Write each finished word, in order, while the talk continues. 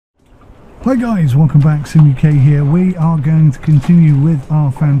Hi guys, welcome back. Sim UK here. We are going to continue with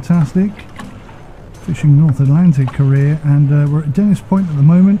our fantastic fishing North Atlantic career, and we're at Dennis Point at the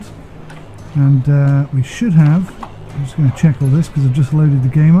moment, and we should have, I'm just going to check all this because I've just loaded the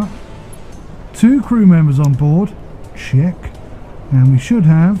game up, 2 crew members on board, check, and we should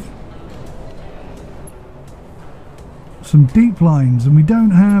have some deep lines, and we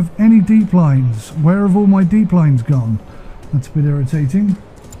don't have any deep lines. Where have all my deep lines gone? That's a bit irritating.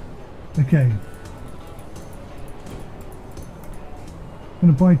 Okay, I'm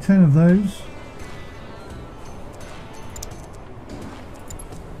going to buy 10 of those.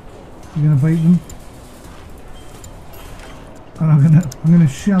 I'm going to bait them, and I'm going to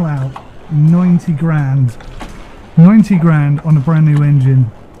shell out 90 grand on a brand new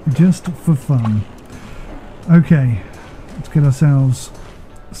engine just for fun. Okay, let's get ourselves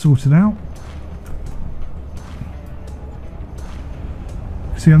sorted out.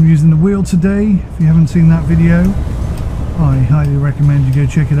 See, I'm using the wheel today. If you haven't seen that video, I highly recommend you go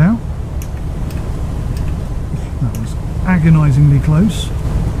check it out. That was agonizingly close.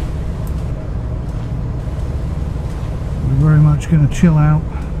 We're very much going to chill out,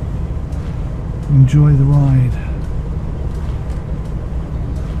 enjoy the ride.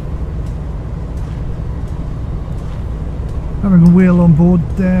 Having a wheel on board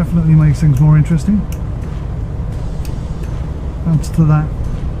definitely makes things more interesting. Adds to that,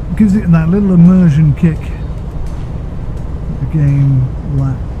 gives it that little immersion kick that the game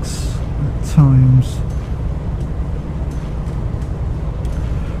lacks at times.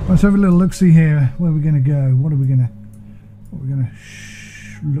 Let's have a little look see here. Where are we going to go? What are we going to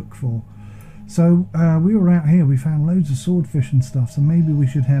look for? So we were out here, we found loads of swordfish and stuff, so maybe we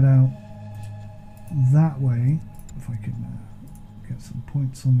should head out that way if I can get some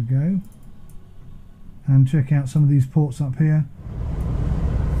points on the go and check out some of these ports up here.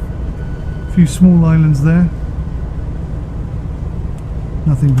 A few small islands there,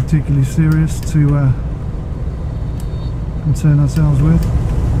 nothing particularly serious to concern ourselves with.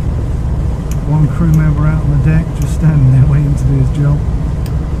 One crew member out on the deck just standing there waiting to do his job.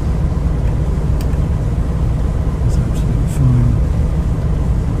 That's absolutely fine.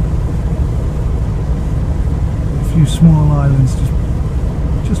 A few small islands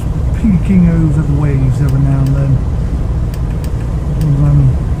just peeking over the waves every now and then.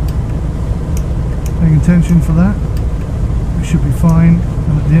 Paying attention for that, we should be fine,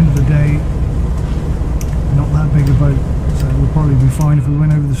 and at the end of the day, not that big a boat, so we'll probably be fine if we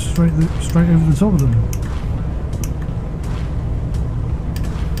went over straight over the top of them.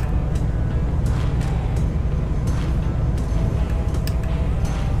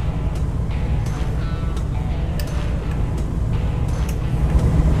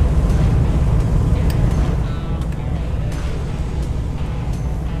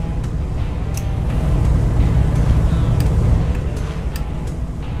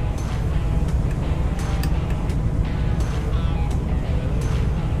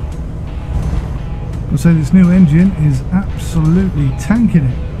 So this new engine is absolutely tanking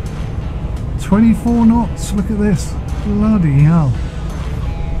it. 24 knots, look at this. Bloody hell.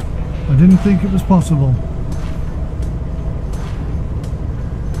 I didn't think it was possible.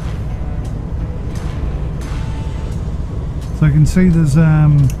 So I can see there's a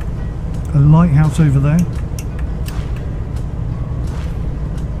lighthouse over there.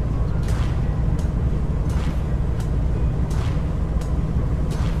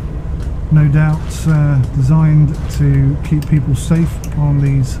 No doubt designed to keep people safe on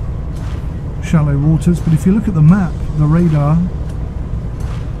these shallow waters, but if you look at the map, the radar,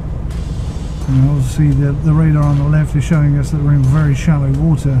 obviously the radar on the left is showing us that we're in very shallow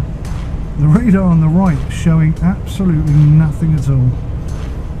water. The radar on the right is showing absolutely nothing at all.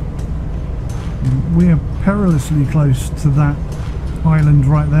 We are perilously close to that island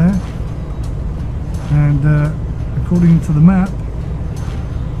right there, and according to the map,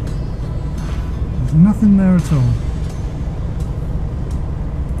 nothing there at all.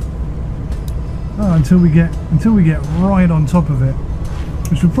 Oh, until we get right on top of it,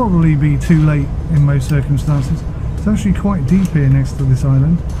 which will probably be too late in most circumstances. It's actually quite deep here next to this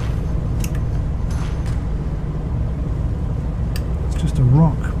island. It's just a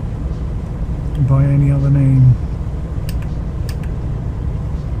rock by any other name.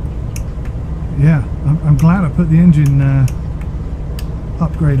 Yeah, I'm glad I put the engine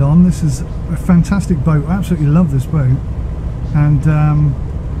upgrade on. This is a fantastic boat. I absolutely love this boat, and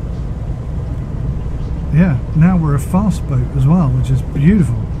yeah, now we're a fast boat as well, which is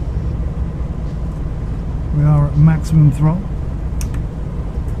beautiful. We are at maximum throttle,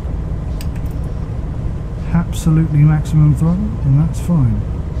 absolutely maximum throttle, and that's fine.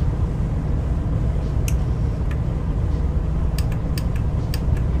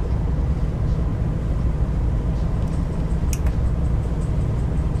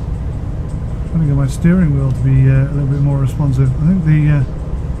 steering wheel to be a little bit more responsive. I think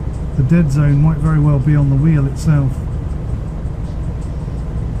the dead zone might very well be on the wheel itself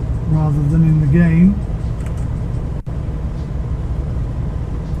rather than in the game.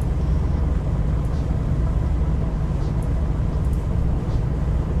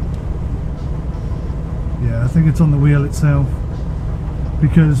 Yeah, I think it's on the wheel itself,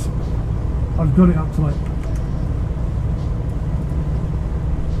 because I've got it up to like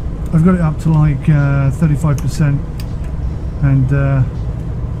 35%, and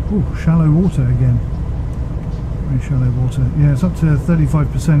oh, shallow water again. Very shallow water. Yeah, it's up to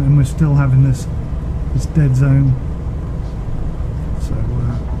 35%, and we're still having this dead zone. So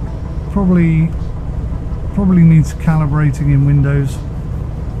probably needs calibrating in Windows.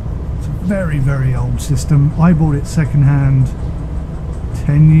 It's a very, very old system. I bought it second hand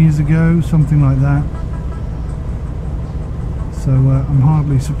 10 years ago, something like that. So I'm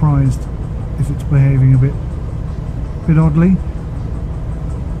hardly surprised if it's behaving a bit oddly.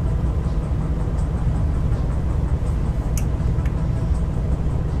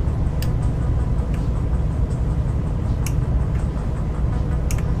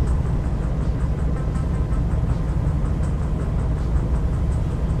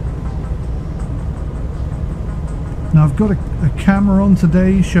 Now I've got a camera on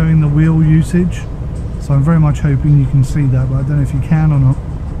today showing the wheel usage, so I'm very much hoping you can see that, but I don't know if you can or not.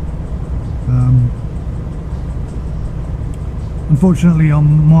 Unfortunately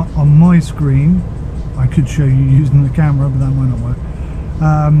on my screen, I could show you using the camera, but that might not work.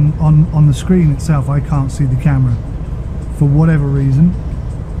 On the screen itself, I can't see the camera for whatever reason.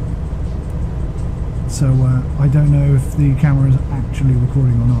 So I don't know if the camera is actually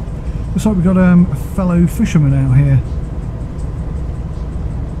recording or not. Looks like we've got a fellow fisherman out here.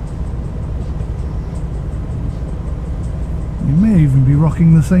 He may even be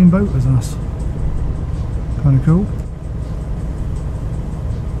rocking the same boat as us. Kind of cool.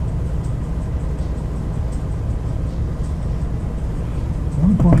 I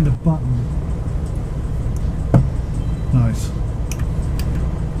want to find a button. Nice.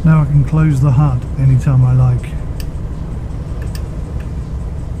 Now I can close the HUD anytime I like.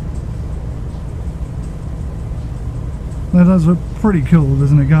 That does look pretty cool,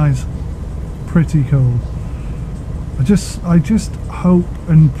 doesn't it, guys? Pretty cool. I just hope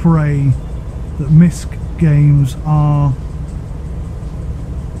and pray that MISC games are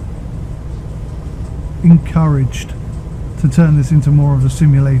encouraged to turn this into more of a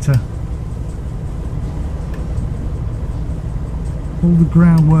simulator. All the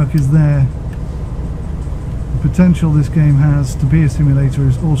groundwork is there. The potential this game has to be a simulator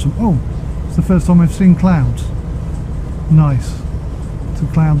is awesome. Oh, it's the first time I've seen clouds. Nice. So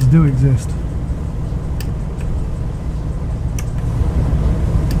clouds do exist.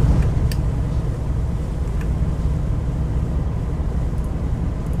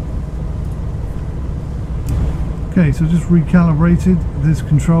 Okay, so just recalibrated this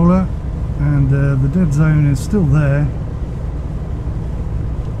controller, and the dead zone is still there.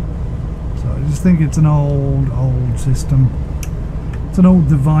 So I just think it's an old system. It's an old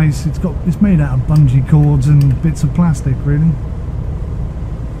device. It's made out of bungee cords and bits of plastic, really.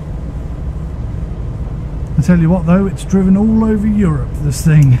 I tell you what though, it's driven all over Europe, this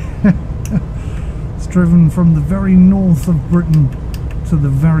thing. It's driven from the very north of Britain to the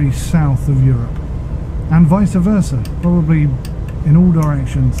very south of Europe, and vice versa, probably in all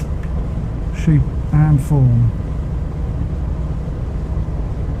directions, shape and form.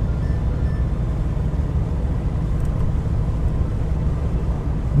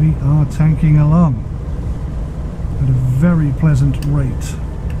 We are tanking along at a very pleasant rate.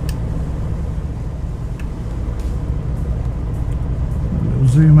 A little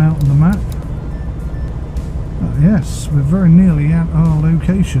zoom out on the map. Yes, we're very nearly at our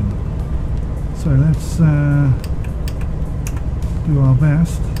location. So let's do our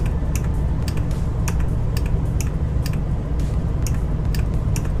best.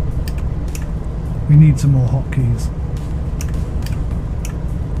 We need some more hotkeys.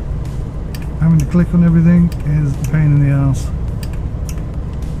 Having to click on everything is a pain in the ass.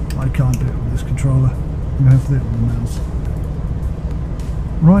 I can't do it with this controller. I'm going to have to do it with the mouse.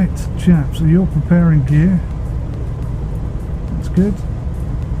 Right, chaps, so you're preparing gear. That's good.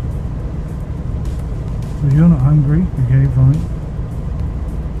 So you're not hungry. Okay, fine.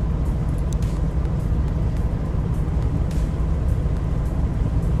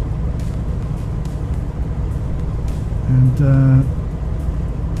 And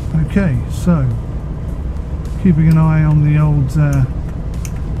okay, so keeping an eye on the old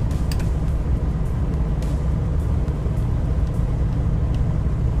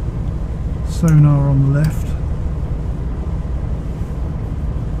sonar on the left,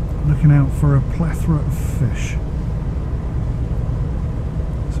 looking out for a plethora of fish.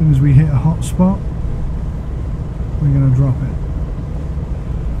 As soon as we hit a hot spot, we're going to drop it.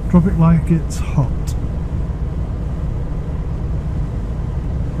 Drop it like it's hot.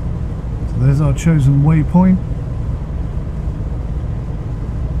 So there's our chosen waypoint.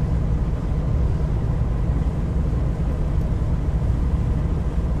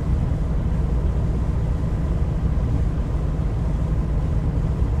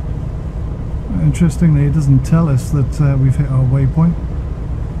 Interestingly, it doesn't tell us that we've hit our waypoint.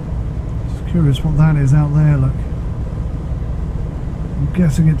 Just curious what that is out there, look. I'm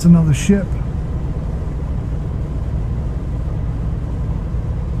guessing it's another ship.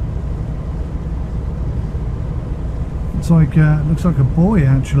 Looks like a buoy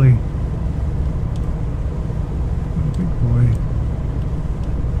actually. A big buoy.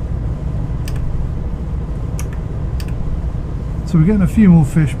 So we're getting a few more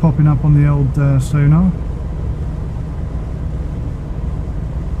fish popping up on the old sonar.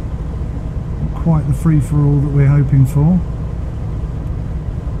 Not quite the free-for-all that we're hoping for.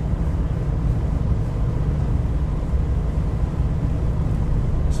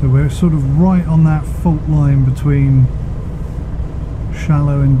 So we're sort of right on that fault line between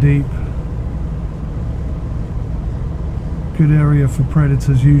shallow and deep. Good area for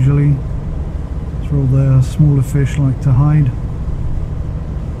predators usually. That's where all the smaller fish like to hide.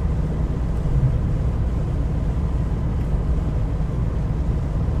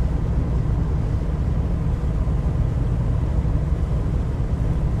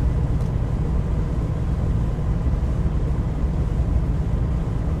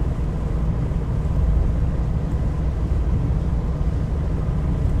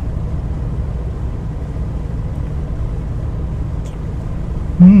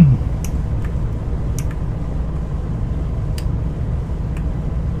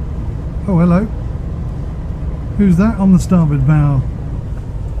 Oh, hello. Who's that on the starboard bow?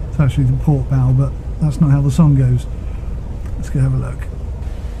 It's actually the port bow, but that's not how the song goes. Let's go have a look.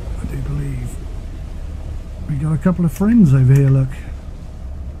 I do believe we got a couple of friends over here, look.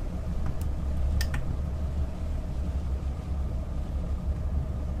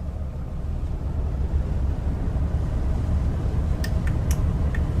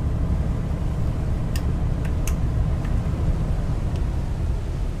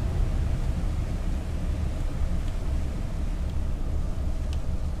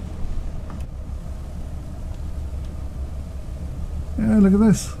 Yeah, look at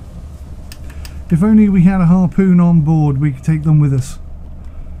this. If only we had a harpoon on board, we could take them with us.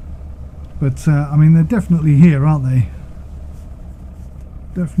 But, I mean, they're definitely here, aren't they?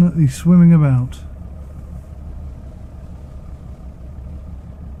 Definitely swimming about.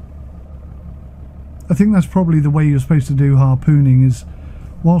 I think that's probably the way you're supposed to do harpooning, is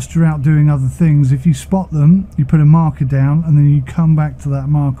whilst you're out doing other things, if you spot them, you put a marker down and then you come back to that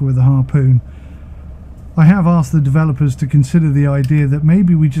marker with a harpoon. I have asked the developers to consider the idea that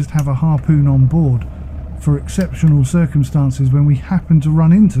maybe we just have a harpoon on board for exceptional circumstances when we happen to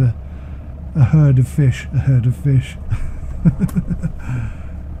run into a herd of fish. A herd of fish.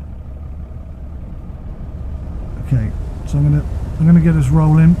 Okay, so I'm gonna get us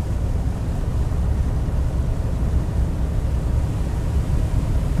rolling.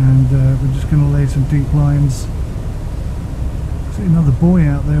 And we're just gonna lay some deep lines. See another buoy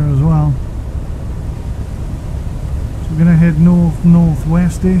out there as well. We're going to head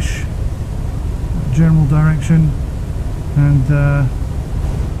north-northwest-ish, general direction, and yeah,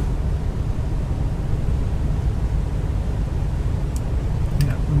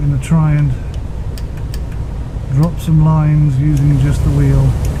 we're going to try and drop some lines using just the wheel.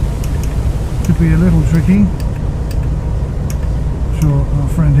 Could be a little tricky. I'm sure our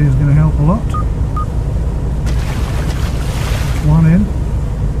friend here is going to help a lot. One in.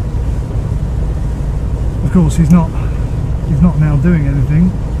 Of course, he's not now doing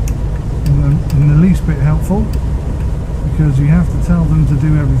anything in the least bit helpful, because you have to tell them to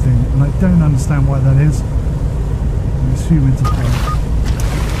do everything, and I don't understand why that is. I assume it's a problem.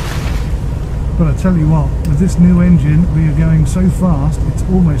 But I tell you what, with this new engine we are going so fast, it's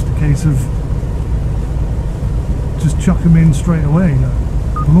almost a case of just chuck them in straight away.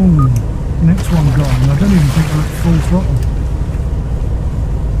 Boom, next one gone. I don't even think we're at full throttle.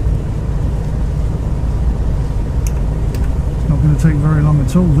 Going to take very long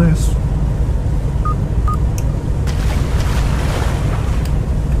at all, this.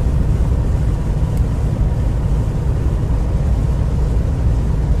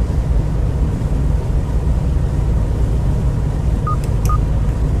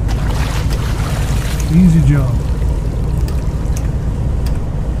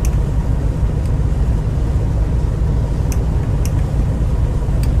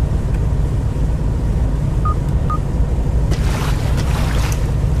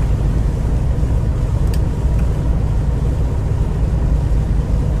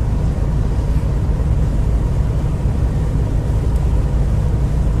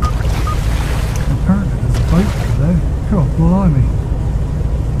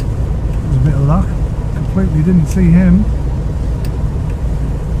 didn't see him.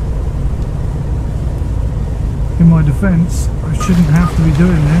 In my defence, I shouldn't have to be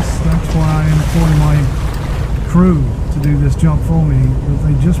doing this. That's why I employ my crew to do this job for me, but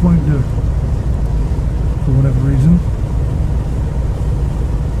they just won't do it for whatever reason.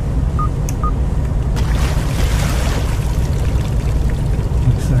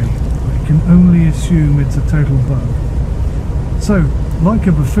 Like I say, I can only assume it's a total bug. So, like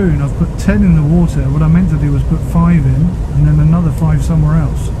a buffoon, I've put 10 in the water. What I meant to do was put 5 in, and then another 5 somewhere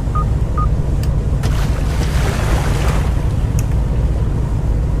else.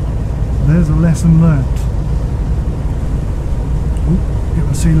 There's a lesson learnt. Ooh, get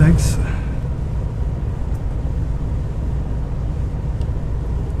my sea legs.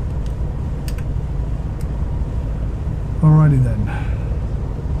 Alrighty then.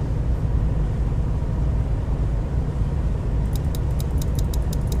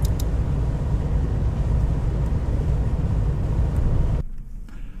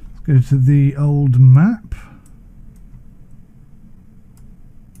 Let's go to the old map.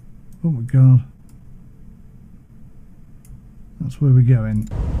 Oh my god. That's where we're going.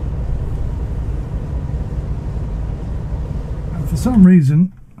 And for some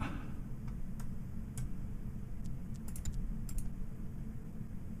reason,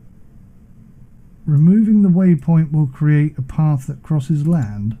 removing the waypoint will create a path that crosses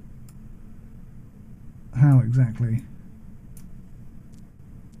land. How exactly?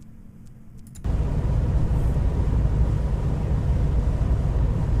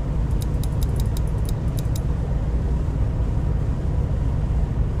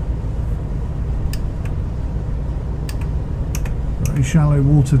 Very shallow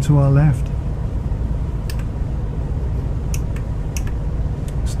water to our left.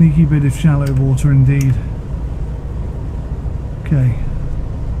 Sneaky bit of shallow water indeed. Okay.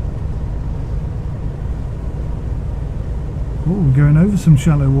 Oh, we're going over some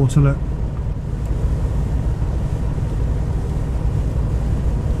shallow water, look.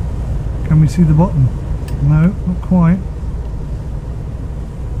 Can we see the bottom? No, not quite.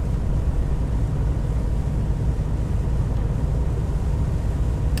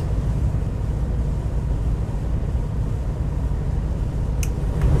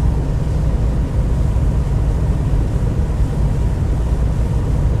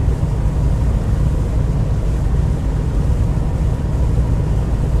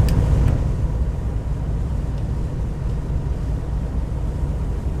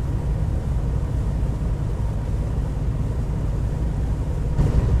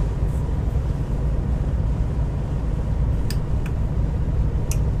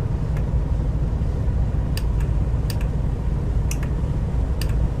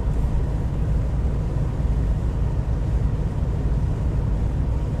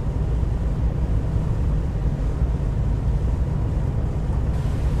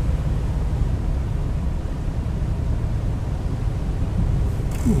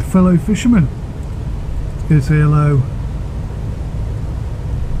 Fellow fisherman, let's go say hello.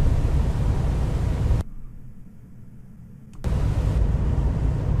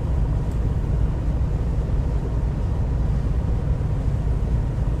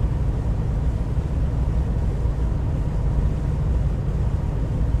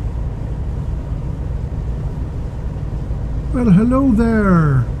 Well, hello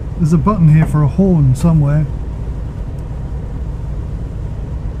there. There's a button here for a horn somewhere.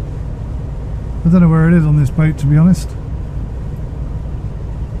 I don't know where it is on this boat, to be honest.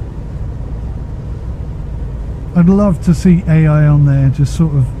 I'd love to see AI on there, just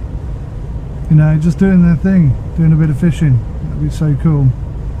sort of, you know, just doing their thing, doing a bit of fishing. That'd be so cool.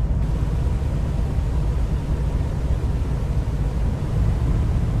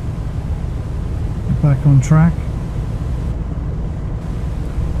 Get back on track.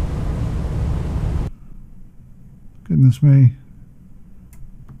 Goodness me.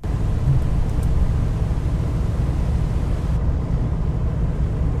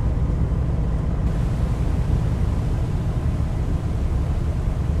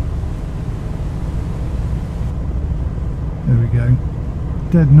 There we go.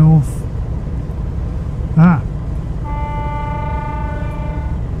 Dead north. Ah.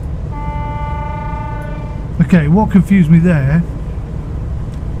 Okay, what confused me there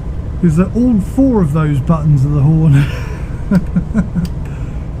is that all 4 of those buttons are the horn.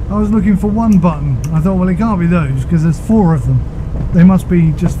 I was looking for one button. I thought, well, it can't be those because there's 4 of them. They must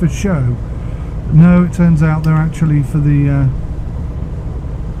be just for show. No, it turns out they're actually for the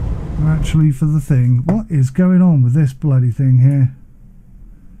thing. What is going on with this bloody thing here?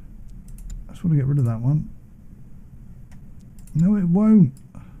 I just want to get rid of that one. No, it won't.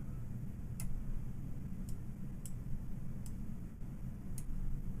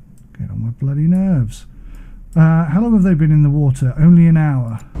 on my bloody nerves. How long have they been in the water? Only an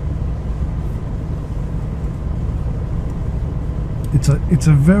hour. It's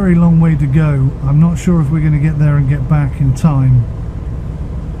a very long way to go. I'm not sure if we're going to get there and get back in time.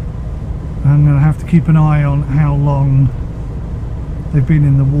 I'm going to have to keep an eye on how long they've been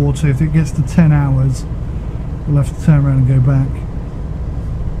in the water. If it gets to 10 hours, we'll have to turn around and go back.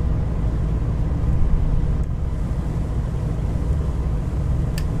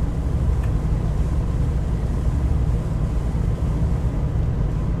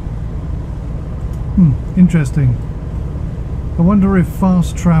 Interesting. I wonder if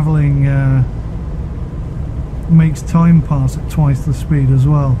fast travelling makes time pass at twice the speed as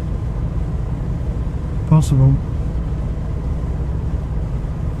well. Possible.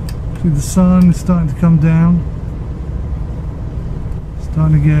 See, the sun is starting to come down.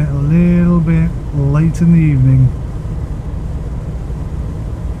 Starting to get a little bit late in the evening.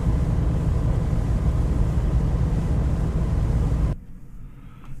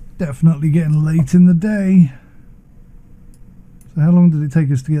 Definitely getting late in the day. So how long did it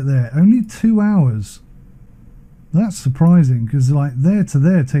take us to get there? Only 2 hours. That's surprising, because like there to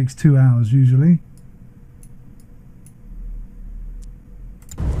there takes 2 hours usually.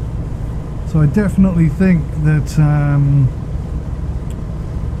 So I definitely think that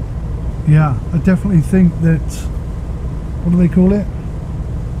yeah, I definitely think that, what do they call it?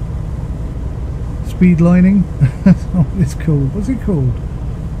 Speed lining? That's not what it's called. What's it called?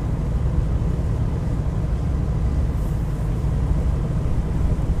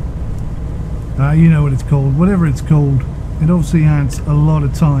 You know what it's called. Whatever it's called, it obviously adds a lot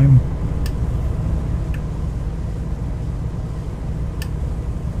of time.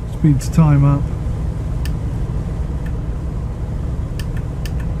 Speeds time up.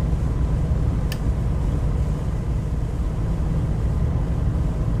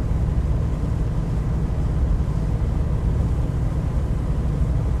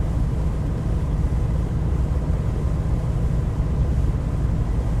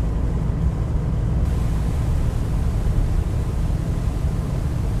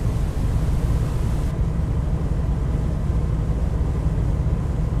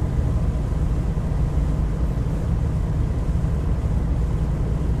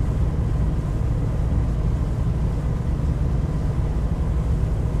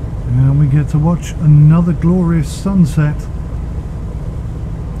 Get to watch another glorious sunset.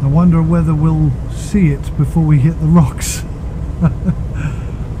 I wonder whether we'll see it before we hit the rocks.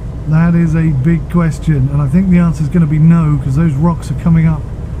 That is a big question, and I think the answer is going to be no, because those rocks are coming up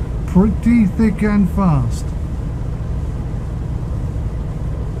pretty thick and fast.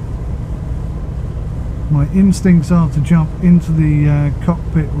 My instincts are to jump into the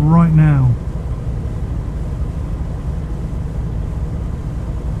cockpit right now.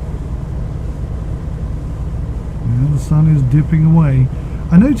 The sun is dipping away.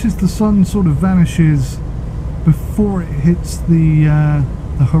 I noticed the sun sort of vanishes before it hits the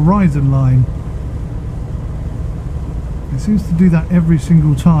horizon line. It seems to do that every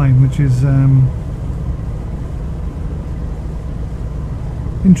single time, which is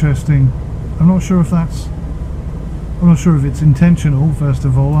interesting. I'm not sure if it's intentional, first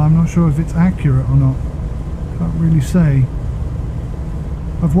of all. I'm not sure if it's accurate or not. Can't really say.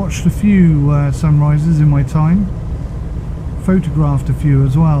 I've watched a few sunrises in my time. Photographed a few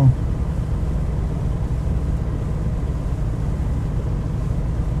as well.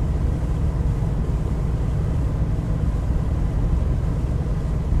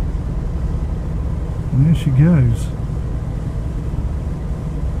 And there she goes.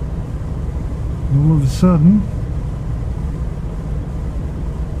 And all of a sudden,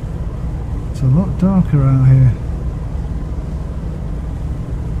 it's a lot darker out here,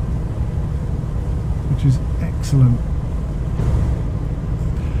 which is excellent.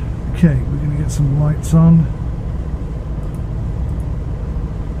 Okay, we're going to get some lights on.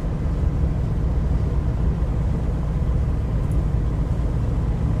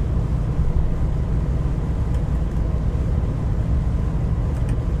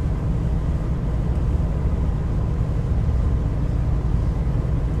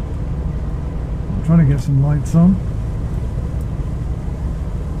 I'm trying to get some lights on.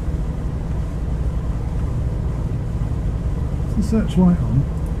 Is the searchlight on?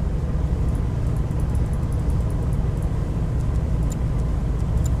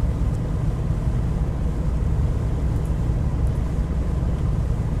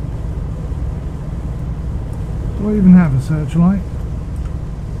 Do I even have a searchlight?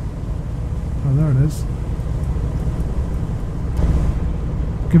 Oh, there it is.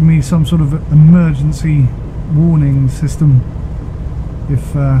 Give me some sort of emergency warning system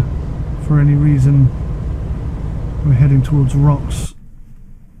if for any reason we're heading towards rocks.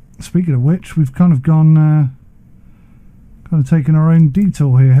 Speaking of which, we've kind of gone, kind of taken our own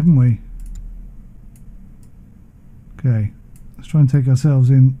detour here, haven't we? Okay, let's try and take ourselves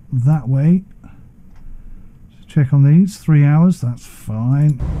in that way. Just check on these, 3 hours, that's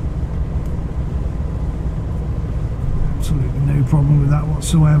fine. Absolutely no problem with that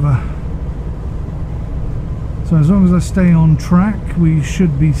whatsoever. So as long as I stay on track, we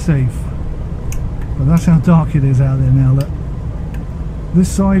should be safe. But that's how dark it is out there now. Look, this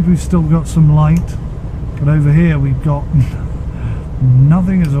side we've still got some light, but over here we've got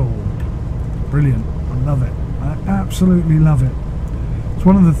nothing at all. Brilliant, I love it. I absolutely love it. It's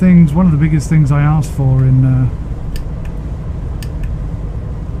one of the things, one of the biggest things I asked for in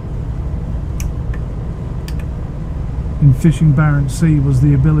fishing Barents Sea was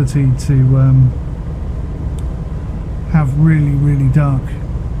the ability to have really, really dark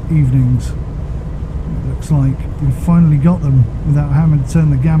evenings. It looks like we've finally got them without having to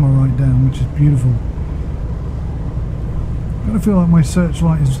turn the gamma right down, which is beautiful. I kind of feel like my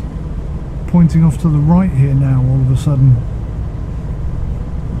searchlight is pointing off to the right here now all of a sudden.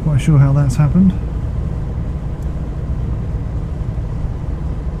 Not quite sure how that's happened.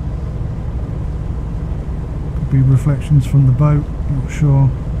 Could be reflections from the boat, not sure.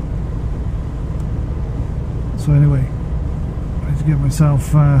 So anyway, I need to get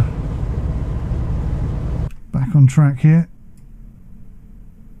myself back on track here.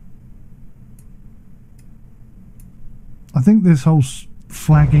 I think this whole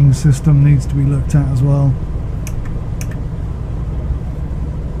flagging system needs to be looked at as well.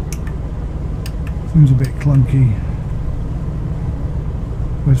 Seems a bit clunky.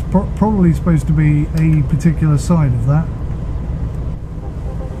 But it's probably supposed to be a particular side of that.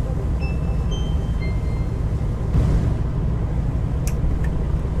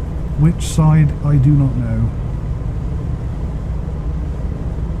 Which side, I do not know.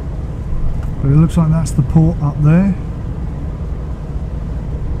 But it looks like that's the port up there.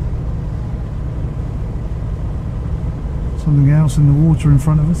 Something else in the water in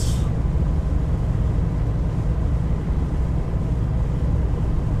front of us.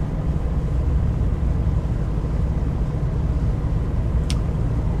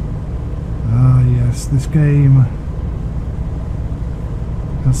 Ah yes, this game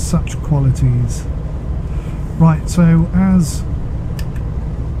has such qualities. Right, so as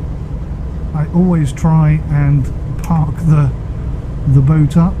I always try and park the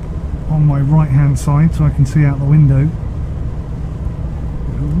boat up on my right hand side so I can see out the window.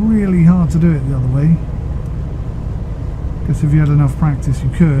 Really hard to do it the other way. Guess if you had enough practice you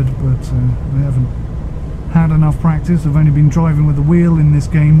could, but I haven't had enough practice. I've only been driving with the wheel in this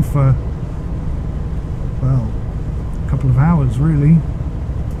game for, well, a couple of hours really.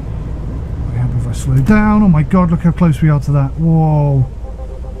 I'll be happy if I slow down. Oh my god, look how close we are to that. Whoa.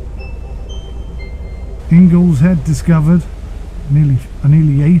 Ingle's Head discovered. I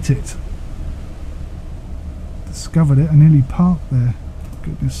nearly ate it. Discovered it, I nearly parked there.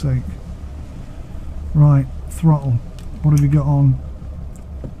 Goodness sake. Right, throttle. What have you got on?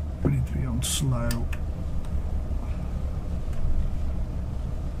 We need to be on slow.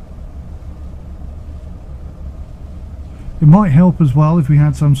 It might help as well if we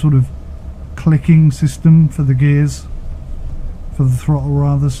had some sort of clicking system for the gears, for the throttle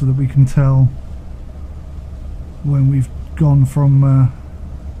rather, so that we can tell when we've gone from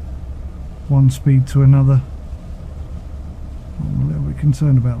one speed to another. I'm a little bit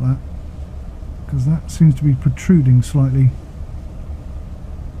concerned about that because that seems to be protruding slightly.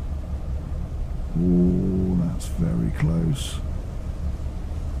 Oh, that's very close.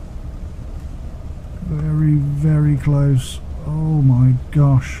 Very, very close. Oh my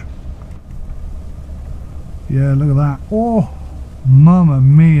gosh. Yeah, look at that. Oh, mamma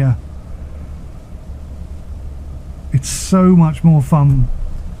mia. It's so much more fun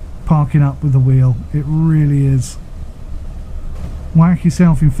parking up with the wheel. It really is. Whack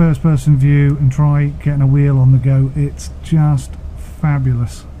yourself in first person view and try getting a wheel on the go. It's just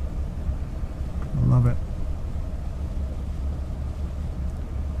fabulous. I love it.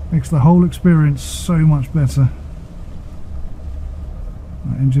 Makes the whole experience so much better.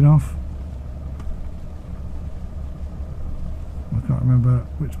 Right, engine off. I can't remember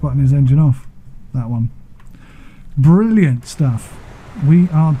which button is engine off. That one. Brilliant stuff. We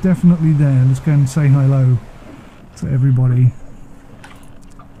are definitely there. Let's go and say hello to everybody.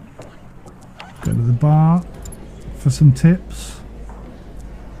 Go to the bar for some tips.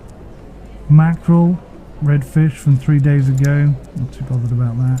 Mackerel, redfish from 3 days ago. Not too bothered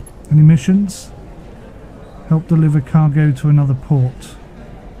about that. Any missions? Help deliver cargo to another port.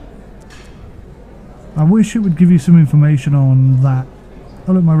 I wish it would give you some information on that.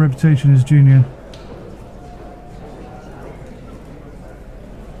 Oh look, my reputation is junior.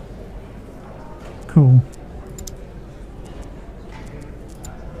 Cool.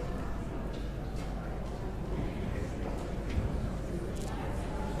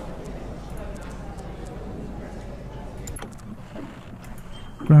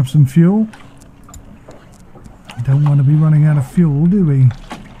 Grab some fuel. Don't want to be running out of fuel, do we?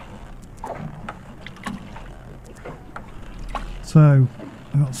 So,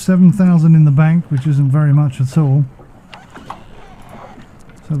 I've got 7,000 in the bank, which isn't very much at all.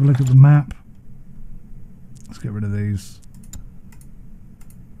 Let's have a look at the map. Let's get rid of these.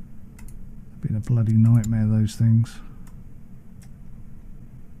 Been a bloody nightmare, those things.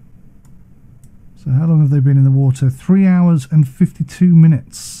 So how long have they been in the water? 3 hours and 52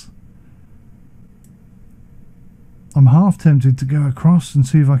 minutes. I'm half tempted to go across and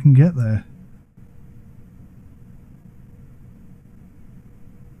see if I can get there.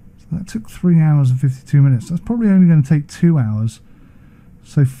 So that took 3 hours and 52 minutes. That's probably only going to take 2 hours.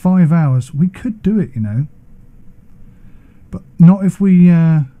 So 5 hours. We could do it, you know. But not if we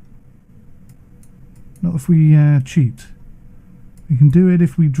cheat. We can do it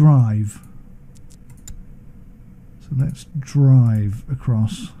if we drive. So let's drive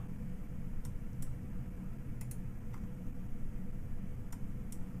across.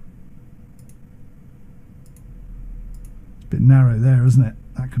 It's a bit narrow there, isn't it?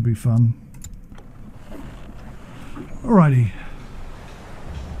 That could be fun. Alrighty.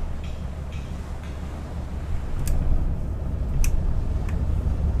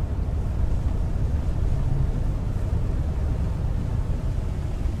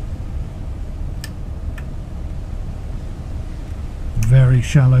 Very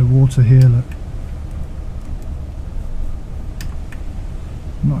shallow water here, look.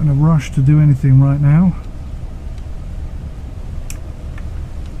 Not in a rush to do anything right now.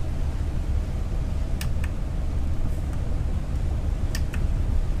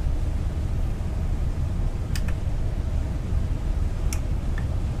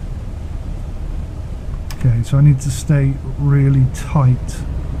 Okay, so I need to stay really tight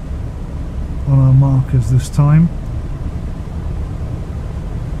on our markers this time.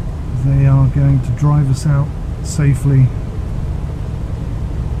 They are going to drive us out safely.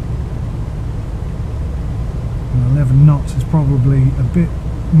 And 11 knots is probably a bit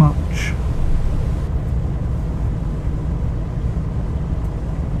much.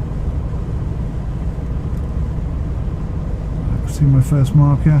 I've seen my first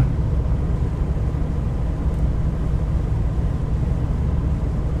marker.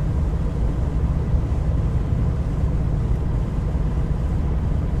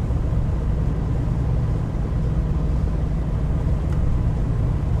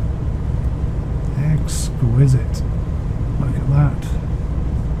 Exquisite. Look at that.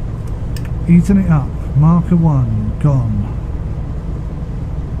 Eating it up. Marker 1 gone.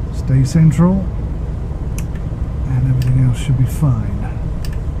 Stay central and everything else should be fine.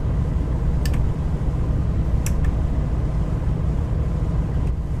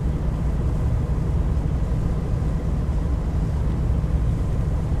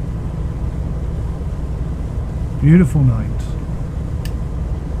 Beautiful night.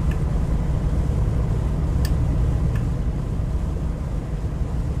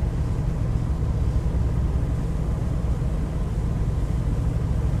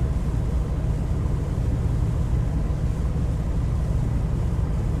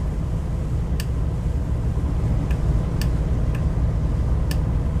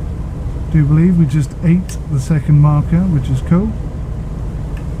 Do believe we just ate the second marker, which is cool.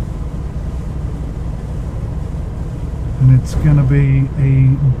 And it's going to be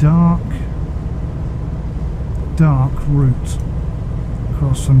a dark route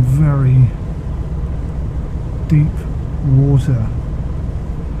across some very deep water.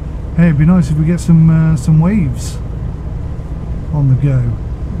 Hey, it'd be nice if we get some waves on the go.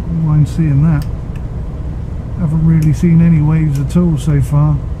 Wouldn't mind seeing that. Haven't really seen any waves at all so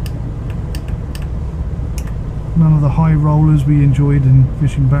far. None of the high rollers we enjoyed in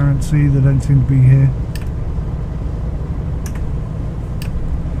fishing Barents Sea, they don't seem to be here.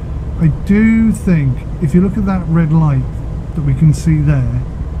 I do think, if you look at that red light that we can see there,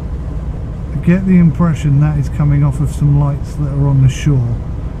 I get the impression that is coming off of some lights that are on the shore.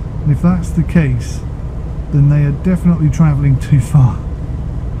 And if that's the case, then they are definitely travelling too far.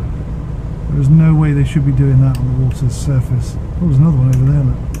 There is no way they should be doing that on the water's surface. Oh, there's another one over there,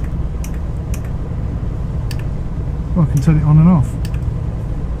 look. Oh, I can turn it on and off.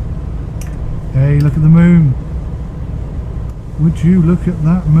 Hey, look at the moon. Would you look at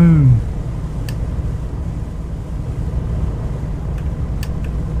that moon?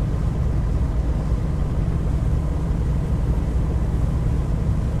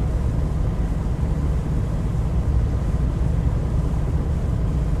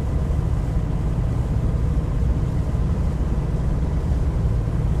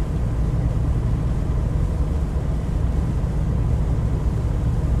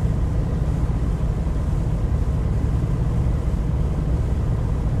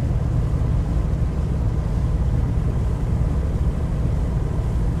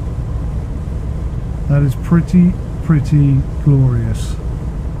 That is pretty glorious.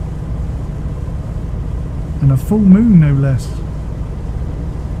 And a full moon, no less.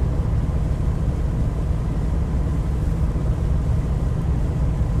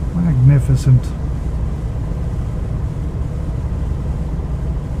 Magnificent.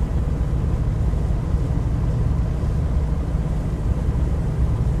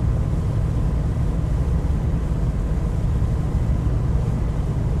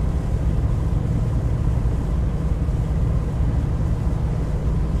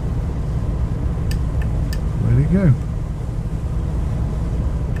 Go.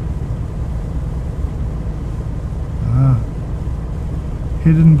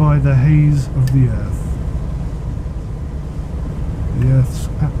 Hidden by the haze of the earth. The earth's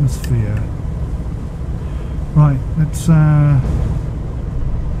atmosphere. Right, let's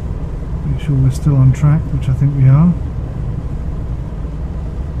make sure we're still on track, which I think we are.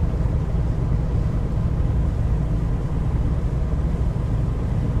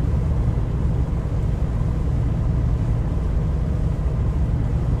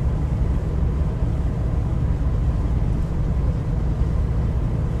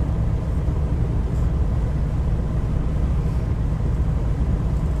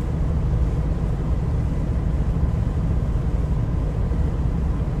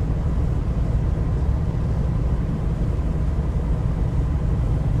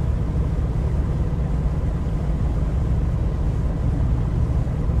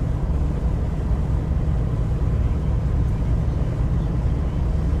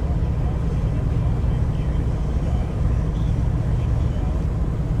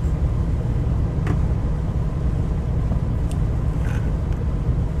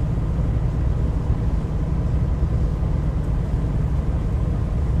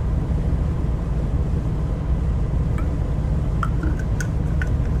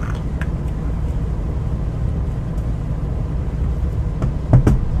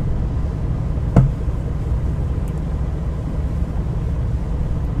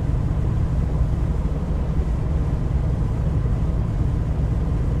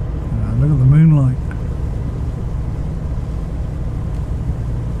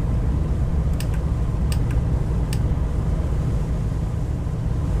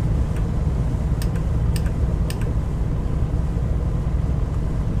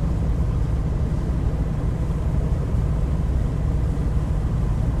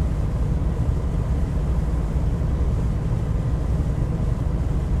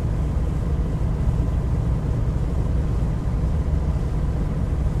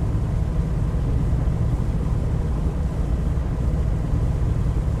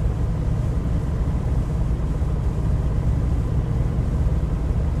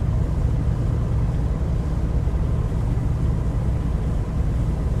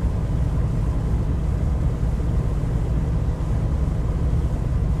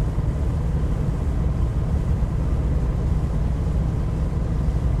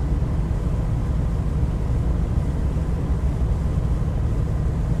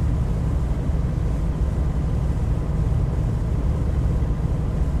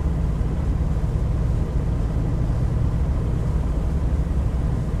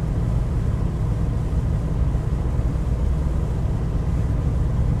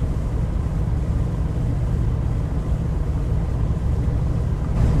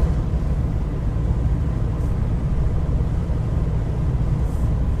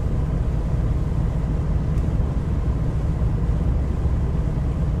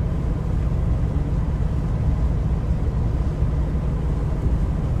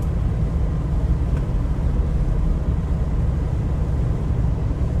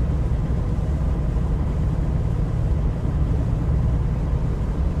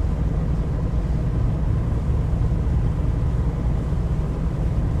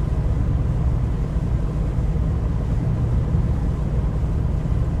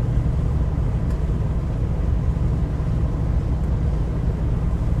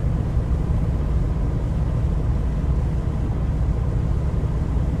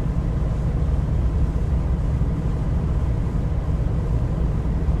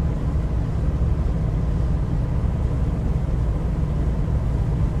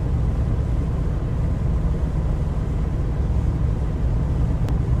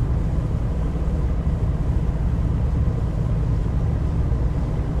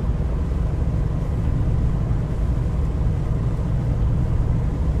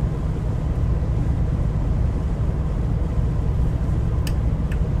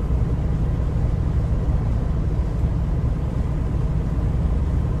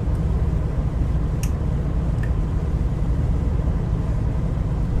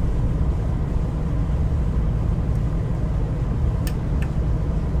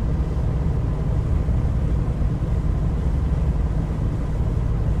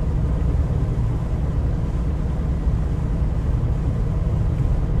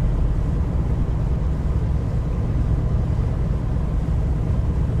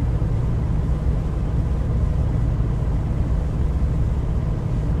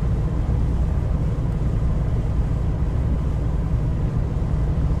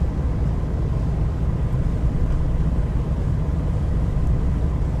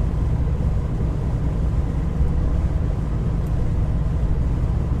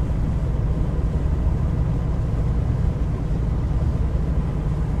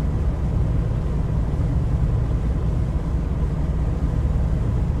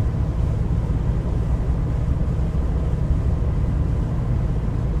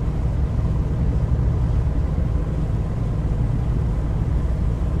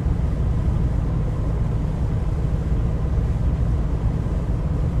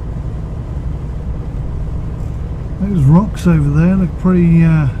 rocks over there look pretty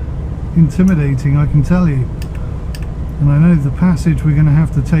intimidating, I can tell you. And I know the passage we're going to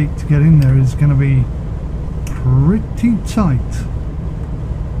have to take to get in there is going to be pretty tight.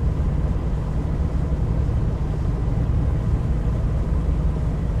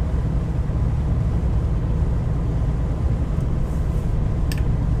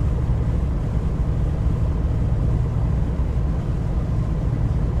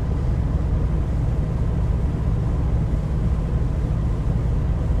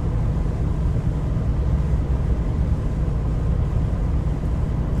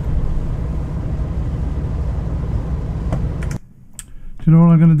 Do you know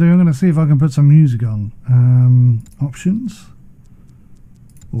what I'm going to do? I'm going to see if I can put some music on. Options.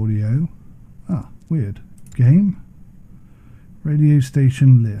 Audio. Ah, weird. Game. Radio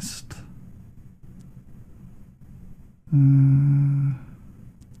station list.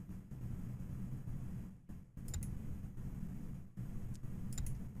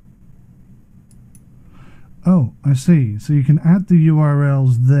 Oh, I see. So you can add the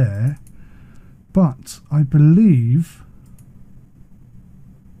URLs there, but I believe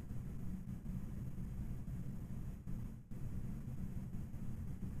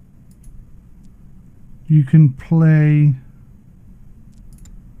you can play...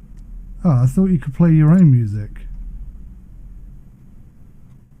 Oh, I thought you could play your own music.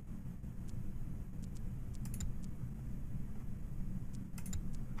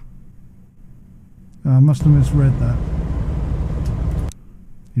 I must have misread that.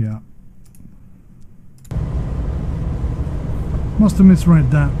 Yeah. Must have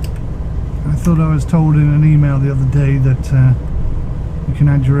misread that. I thought I was told in an email the other day that you can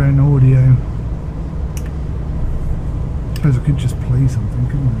add your own audio. I suppose I could just play something,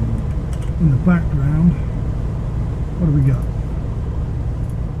 couldn't I? In the background. What do we got?